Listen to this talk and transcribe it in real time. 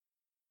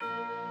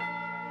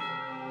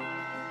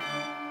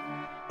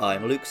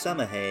I'm Luke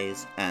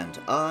Summerhays, and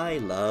I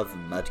love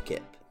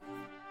Mudkip.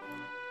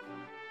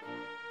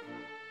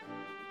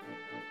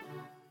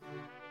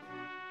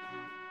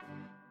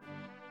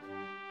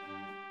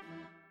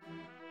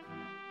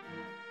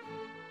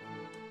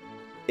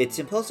 It's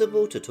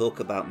impossible to talk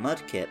about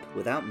Mudkip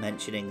without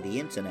mentioning the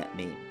internet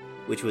meme,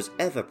 which was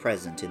ever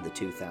present in the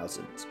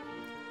 2000s.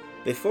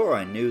 Before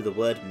I knew the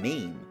word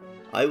meme,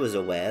 I was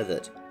aware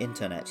that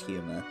internet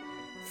humour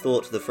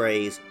thought the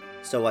phrase,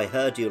 "so I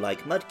heard you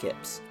like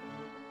Mudkips,"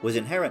 was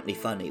inherently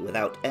funny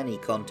without any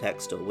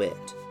context or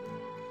wit.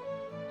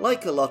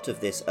 Like a lot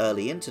of this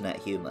early internet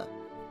humour,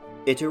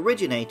 it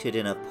originated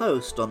in a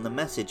post on the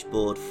message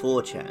board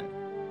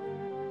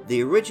 4chan.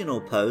 The original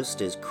post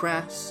is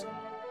crass,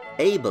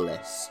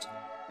 ableist,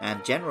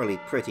 and generally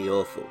pretty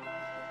awful,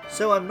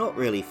 so I'm not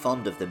really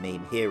fond of the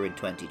meme here in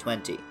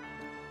 2020,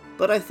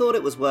 but I thought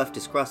it was worth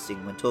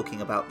discussing when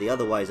talking about the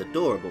otherwise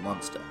adorable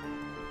monster.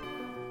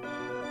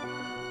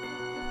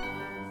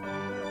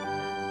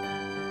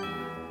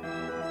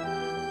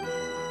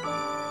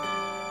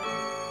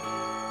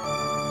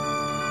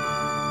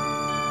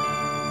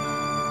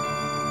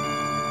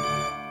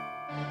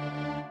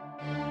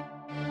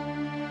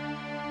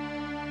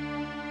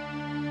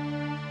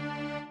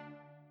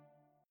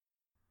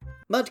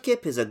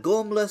 Mudkip is a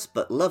gormless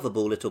but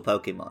lovable little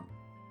Pokemon.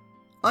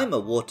 I'm a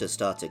water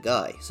starter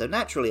guy, so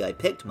naturally I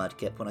picked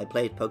Mudkip when I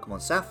played Pokemon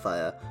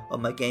Sapphire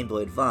on my Game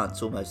Boy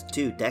Advance almost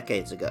 2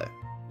 decades ago.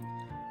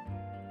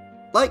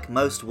 Like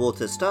most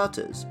water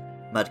starters,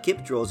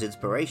 Mudkip draws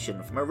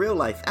inspiration from a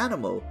real-life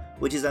animal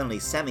which is only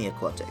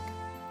semi-aquatic.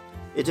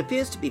 It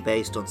appears to be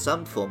based on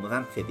some form of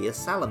amphibious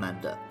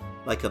salamander,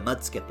 like a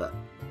mudskipper.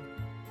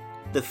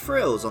 The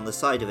frills on the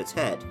side of its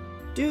head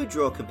do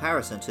draw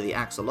comparison to the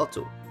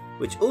axolotl,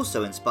 which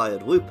also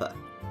inspired Wooper,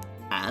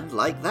 and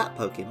like that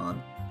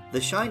Pokemon,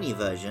 the shiny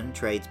version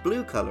trades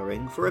blue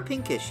colouring for a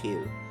pinkish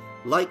hue,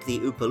 like the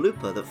Oopa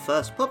Loopa that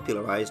first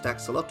popularised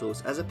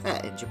axolotls as a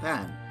pet in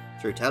Japan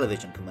through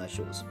television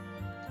commercials.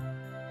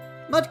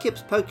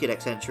 Mudkip's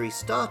Pokédex entries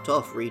start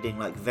off reading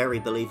like very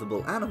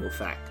believable animal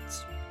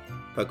facts.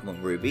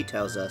 Pokemon Ruby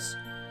tells us,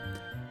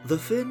 "The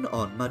fin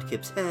on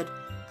Mudkip's head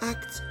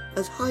acts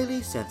as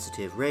highly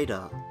sensitive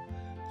radar.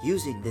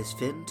 Using this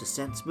fin to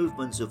sense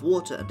movements of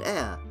water and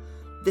air,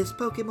 this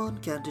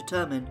Pokemon can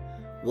determine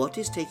what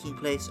is taking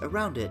place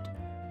around it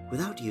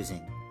without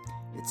using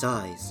its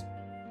eyes."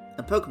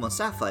 And Pokemon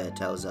Sapphire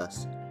tells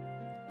us,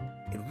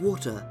 "In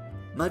water,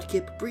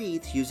 Mudkip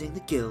breathes using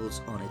the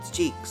gills on its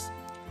cheeks.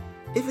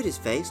 If it is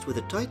faced with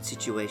a tight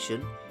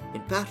situation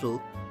in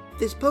battle,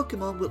 this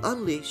Pokemon will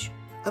unleash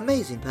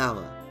amazing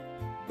power.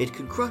 It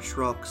can crush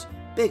rocks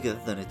bigger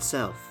than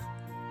itself."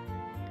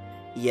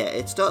 Yeah,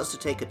 it starts to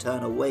take a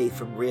turn away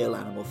from real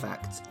animal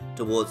facts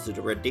towards the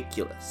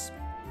ridiculous.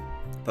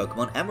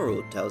 Pokemon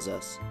Emerald tells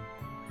us,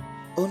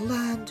 "On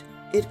land,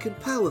 it can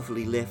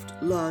powerfully lift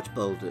large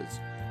boulders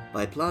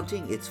by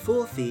planting its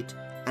 4 feet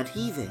and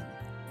heaving.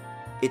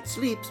 It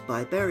sleeps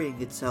by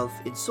burying itself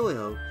in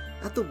soil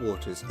at the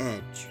water's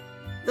edge."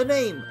 The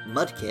name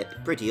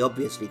Mudkip pretty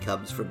obviously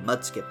comes from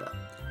Mudskipper.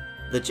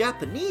 The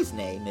Japanese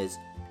name is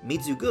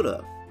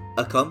Mitsuguro,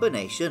 a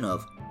combination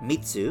of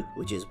Mitsu,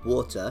 which is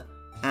water,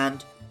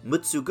 and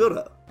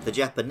Mutsuguro, the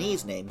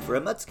Japanese name for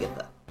a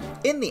Mudskipper.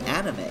 In the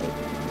anime,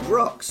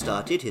 Brock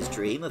started his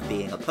dream of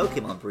being a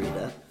Pokemon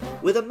breeder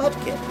with a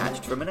Mudkip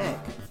hatched from an egg.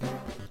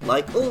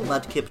 Like all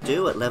Mudkip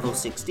do at level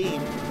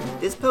 16,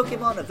 this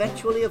Pokemon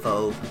eventually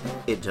evolved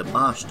into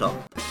Marshtomp.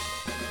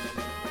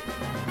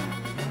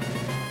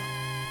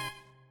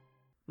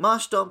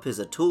 Marshtomp is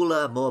a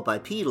taller, more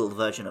bipedal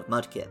version of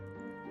Mudkip.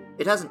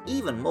 It has an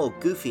even more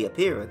goofy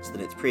appearance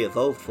than its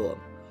pre-evolved form,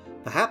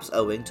 perhaps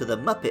owing to the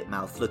Muppet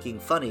mouth looking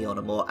funny on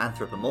a more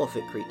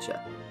anthropomorphic creature.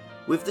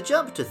 With the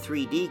jump to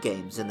 3D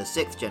games in the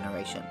 6th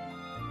generation,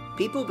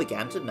 people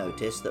began to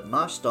notice that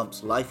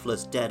Marshtomp's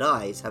lifeless dead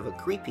eyes have a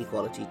creepy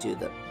quality to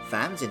them.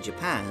 Fans in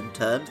Japan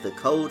turned the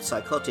cold,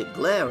 psychotic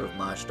glare of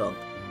Marshtomp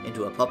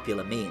into a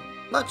popular meme.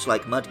 Much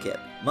like Mudkip,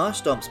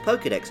 Marshtomp's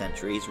Pokédex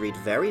entries read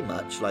very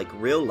much like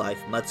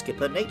real-life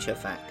Mudskipper nature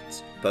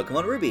facts.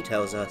 Pokemon Ruby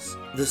tells us,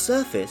 "The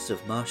surface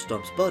of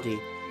Marshtomp's body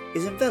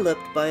is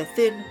enveloped by a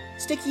thin,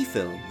 sticky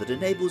film that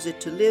enables it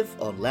to live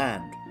on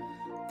land.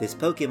 This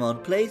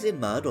Pokemon plays in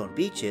mud on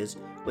beaches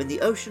when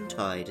the ocean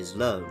tide is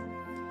low."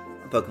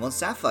 And Pokemon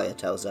Sapphire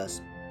tells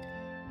us,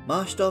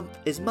 "Marshtomp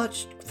is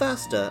much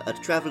faster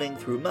at travelling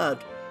through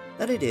mud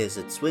than it is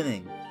at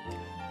swimming.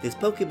 This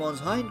Pokemon's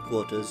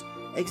hindquarters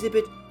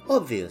exhibit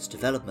obvious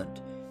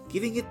development,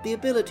 giving it the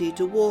ability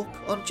to walk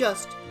on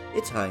just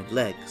its hind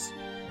legs."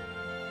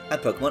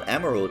 And Pokemon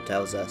Emerald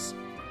tells us,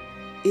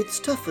 "Its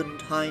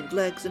toughened hind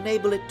legs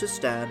enable it to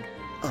stand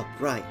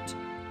upright.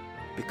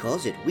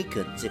 Because it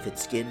weakens if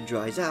its skin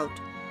dries out,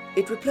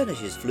 it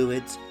replenishes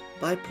fluids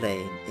by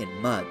playing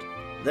in mud."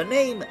 The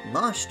name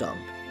Marshtomp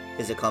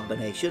is a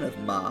combination of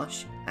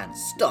marsh and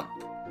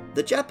stomp.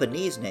 The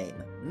Japanese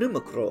name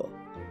Numacraw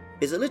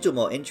is a little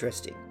more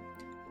interesting.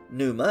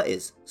 Numa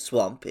is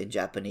swamp in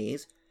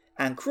Japanese,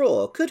 and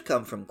craw could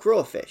come from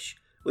crawfish,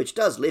 which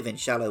does live in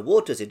shallow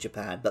waters in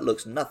Japan but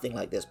looks nothing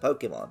like this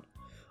Pokemon.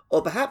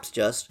 Or perhaps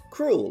just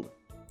cruel,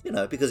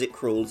 because it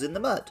crawls in the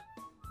mud.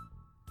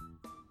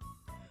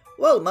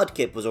 Well,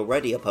 Mudkip was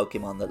already a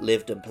Pokemon that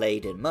lived and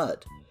played in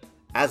mud.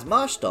 As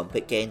Marshtomp,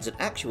 it gains an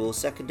actual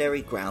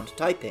secondary ground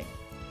typing.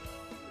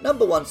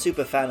 Number 1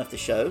 superfan of the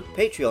show,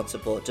 Patreon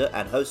supporter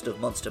and host of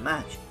Monster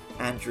Mash,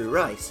 Andrew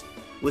Rice,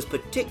 was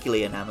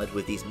particularly enamoured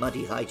with these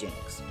muddy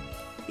hijinks.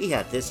 He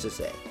had this to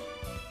say.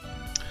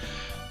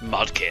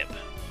 Mudkip.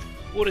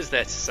 What is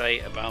there to say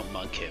about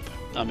Mudkip?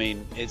 I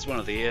mean, it's one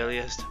of the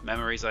earliest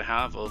memories I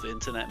have of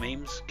internet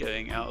memes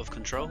going out of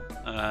control.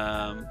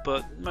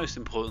 But most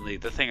importantly,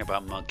 the thing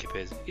about Mudkip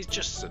is he's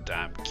just so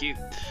damn cute.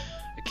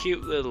 A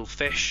cute little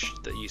fish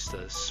that used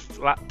to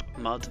slap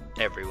mud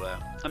everywhere.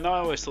 And I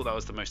always thought that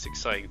was the most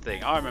exciting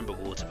thing. I remember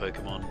water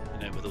Pokemon,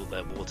 with all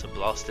their water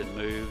blasting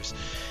moves,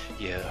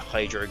 your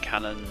hydro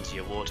cannons,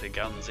 your water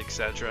guns,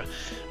 etc.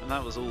 And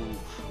that was all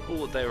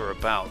what they were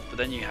about. But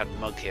then you had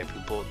Mudkip who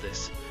brought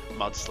this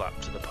mud slap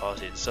to the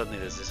party, and suddenly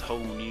there's this whole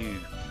new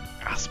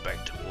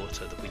aspect to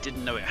water that we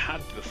didn't know it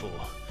had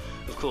before.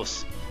 Of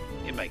course,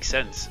 it makes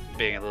sense,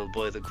 being a little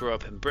boy that grew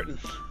up in Britain.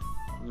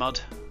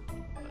 Mud,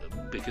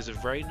 because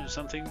of rain, or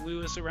something we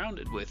were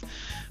surrounded with.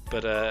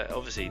 But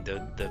obviously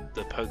the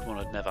Pokemon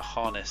had never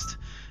harnessed,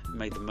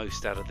 made the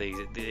most out of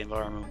the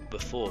environment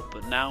before.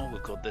 But now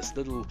we've got this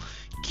little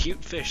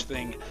cute fish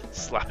thing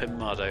slapping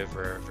mud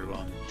over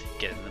everyone,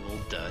 getting them all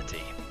dirty,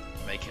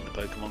 making the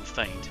Pokemon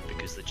faint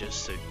because they're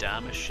just so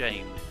damn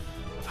ashamed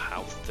of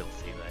how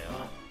filthy they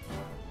are.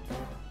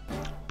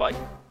 Bye.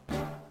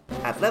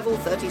 At level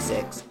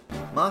 36,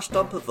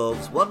 Marshtomp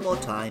evolves one more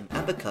time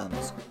and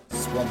becomes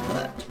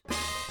Swampert.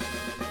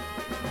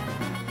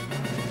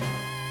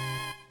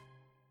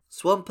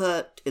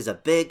 Swampert is a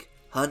big,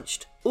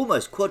 hunched,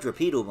 almost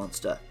quadrupedal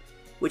monster,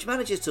 which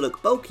manages to look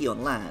bulky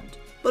on land,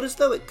 but as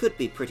though it could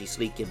be pretty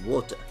sleek in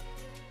water.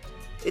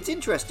 Its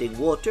interesting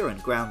water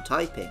and ground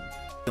typing,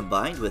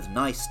 combined with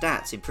nice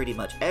stats in pretty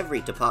much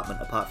every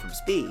department apart from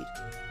speed,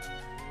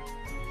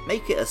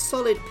 make it a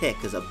solid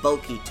pick as a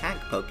bulky tank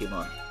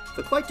Pokemon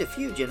for quite a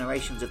few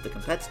generations of the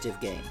competitive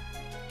game.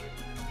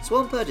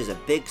 Swampert is a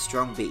big,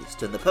 strong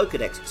beast, and the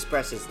Pokedex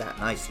expresses that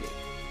nicely.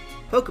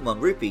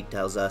 Pokemon Rupee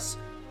tells us,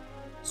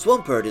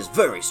 Swampert is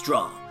very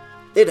strong.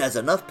 It has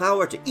enough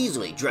power to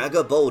easily drag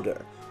a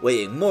boulder,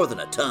 weighing more than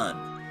a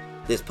ton.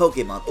 This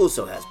Pokemon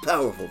also has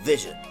powerful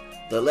vision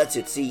that lets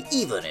it see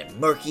even in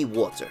murky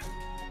water.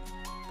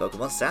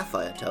 Pokemon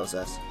Sapphire tells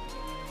us,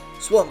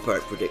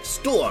 Swampert predicts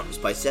storms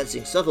by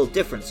sensing subtle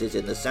differences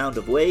in the sound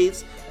of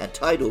waves and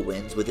tidal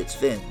winds with its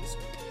fins.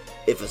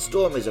 If a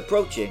storm is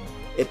approaching,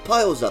 it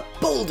piles up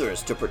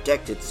boulders to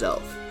protect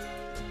itself.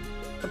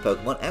 And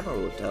Pokemon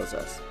Emerald tells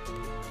us,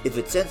 if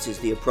it senses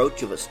the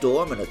approach of a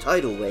storm and a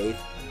tidal wave,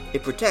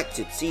 it protects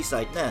its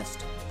seaside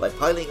nest by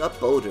piling up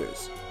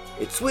boulders.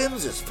 It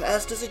swims as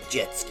fast as a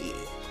jet ski.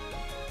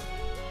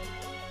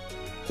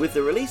 With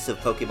the release of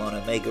Pokemon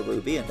Omega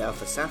Ruby and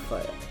Alpha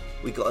Sapphire,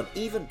 we got an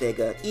even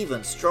bigger,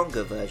 even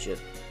stronger version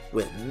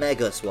with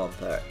Mega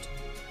Swampert.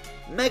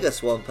 Mega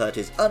Swampert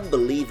is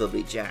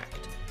unbelievably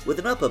jacked, with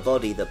an upper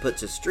body that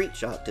puts a Street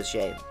Shark to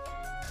shame.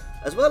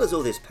 As well as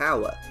all this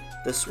power,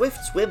 the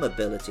Swift Swim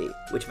ability,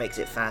 which makes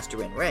it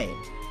faster in rain,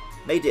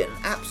 made it an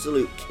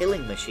absolute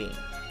killing machine,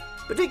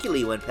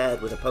 particularly when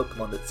paired with a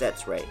Pokemon that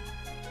sets rain,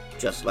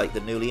 just like the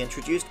newly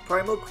introduced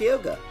Primal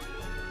Kyogre.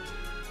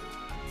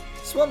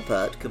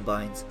 Swampert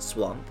combines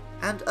swamp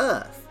and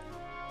earth,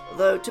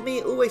 though to me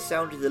it always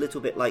sounded a little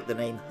bit like the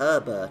name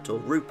Herbert or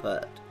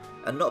Rupert,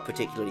 and not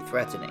particularly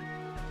threatening.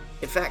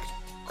 In fact,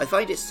 I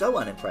find it so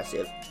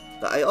unimpressive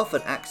that I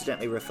often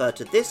accidentally refer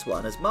to this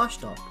one as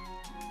Marshtomp.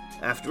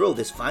 After all,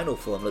 this final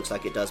form looks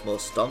like it does more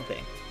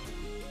stomping.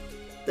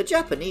 The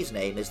Japanese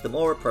name is the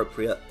more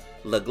appropriate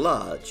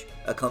Laglarge,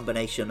 a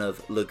combination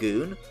of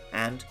lagoon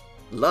and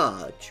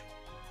large.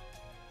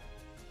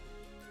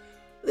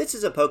 This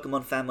is a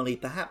Pokemon family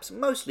perhaps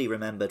mostly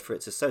remembered for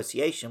its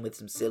association with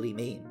some silly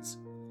memes.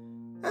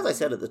 As I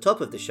said at the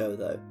top of the show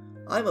though,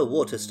 I'm a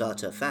Water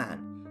Starter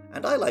fan,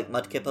 and I liked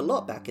Mudkip a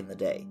lot back in the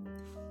day.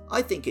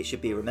 I think it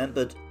should be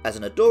remembered as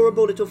an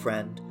adorable little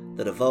friend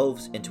that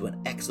evolves into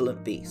an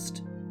excellent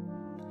beast.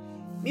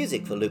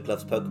 Music for Luke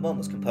Loves Pokemon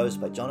was composed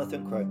by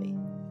Jonathan Cromie.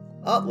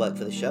 Artwork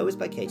for the show is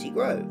by Katie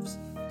Groves.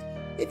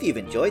 If you've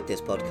enjoyed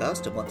this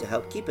podcast and want to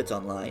help keep it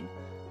online,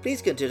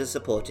 please consider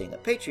supporting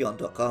at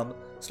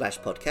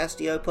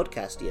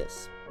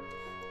patreon.com/podcastiopodcastius.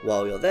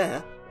 While you're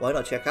there, why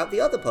not check out the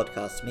other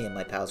podcasts me and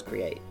my pals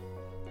create?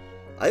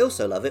 I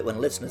also love it when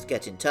listeners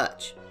get in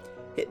touch.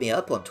 Hit me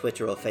up on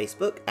Twitter or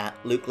Facebook at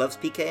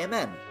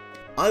LukeLovesPKMN.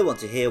 I want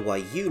to hear why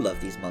you love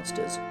these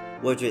monsters,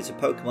 whether it's a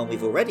Pokemon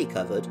we've already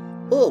covered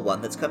or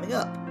one that's coming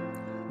up.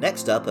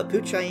 Next up are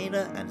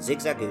Puchaina and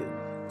Zigzagoon,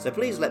 so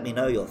please let me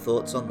know your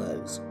thoughts on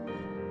those.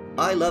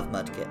 I love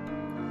Mudkip,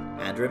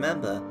 and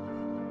remember,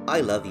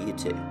 I love you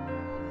too.